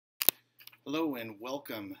Hello and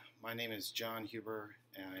welcome. My name is John Huber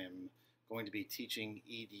and I am going to be teaching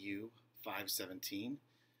EDU 517.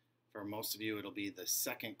 For most of you, it'll be the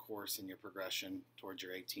second course in your progression towards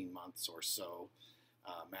your 18 months or so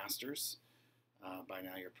masters. By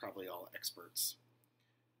now, you're probably all experts.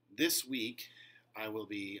 This week, I will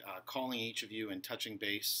be calling each of you and touching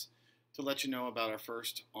base to let you know about our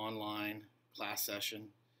first online class session.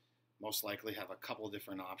 Most likely have a couple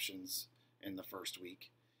different options in the first week.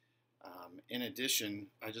 In addition,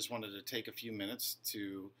 I just wanted to take a few minutes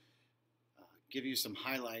to give you some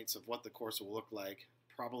highlights of what the course will look like,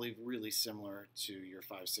 probably really similar to your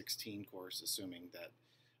 516 course, assuming that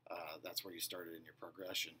that's where you started in your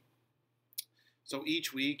progression. So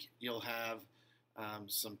each week you'll have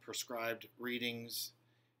some prescribed readings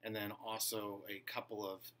and then also a couple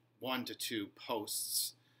of 1 to 2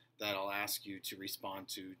 posts that I'll ask you to respond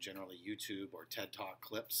to, generally YouTube or TED Talk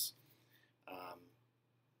clips.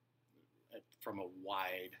 From a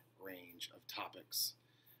wide range of topics.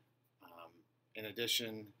 In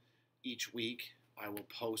addition, each week I will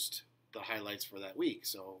post the highlights for that week,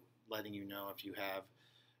 so letting you know if you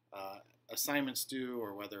have assignments due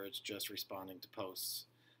or whether it's just responding to posts.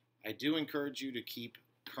 I do encourage you to keep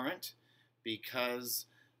current because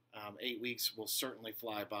 8 weeks will certainly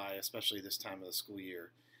fly by, especially this time of the school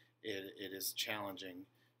year. It is challenging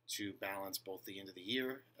to balance both the end of the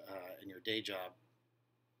year and your day job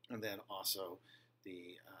and then also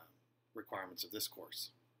the requirements of this course.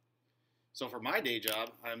 So for my day job,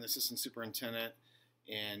 I'm the assistant superintendent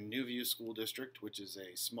in Newview School District, which is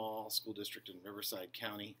a small school district in Riverside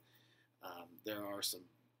County. There are some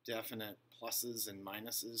definite pluses and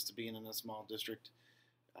minuses to being in a small district.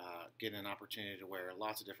 Getting an opportunity to wear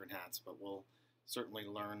lots of different hats, but we'll certainly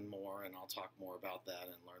learn more, and I'll talk more about that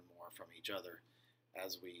and learn more from each other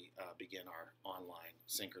as we begin our online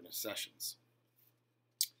synchronous sessions.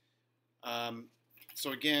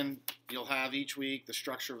 So again, you'll have each week, the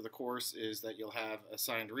structure of the course is that you'll have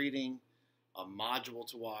assigned reading, a module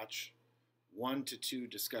to watch, 1 to 2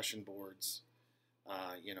 discussion boards.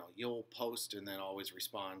 You'll post and then always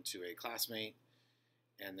respond to a classmate.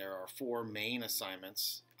 And there are 4 main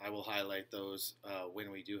assignments. I will highlight those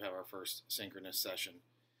when we do have our first synchronous session.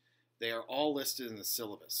 They are all listed in the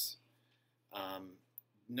syllabus.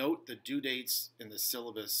 Note the due dates in the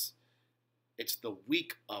syllabus. It's the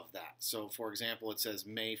week of that. So, for example, it says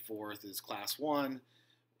May 4th is class 1.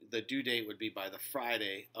 The due date would be by the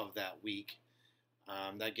Friday of that week.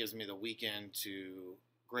 That gives me the weekend to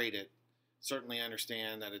grade it. Certainly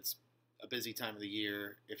understand that it's a busy time of the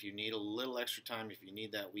year. If you need a little extra time, if you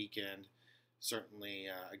need that weekend, certainly,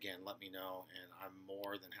 again, let me know, and I'm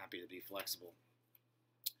more than happy to be flexible.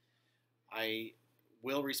 I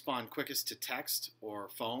will respond quickest to text or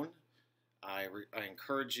phone. I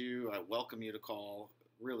encourage you, I welcome you to call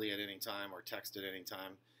really at any time or text at any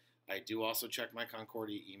time. I do also check my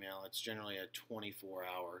Concordia email. It's generally a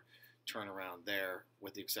 24-hour turnaround there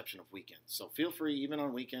with the exception of weekends. So feel free, even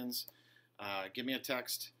on weekends, give me a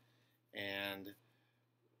text and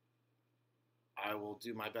I will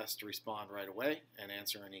do my best to respond right away and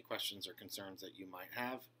answer any questions or concerns that you might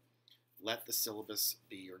have. Let the syllabus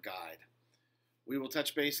be your guide. We will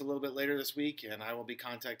touch base a little bit later this week, and I will be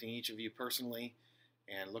contacting each of you personally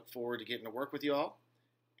and look forward to getting to work with you all.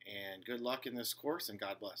 And good luck in this course, and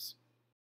God bless.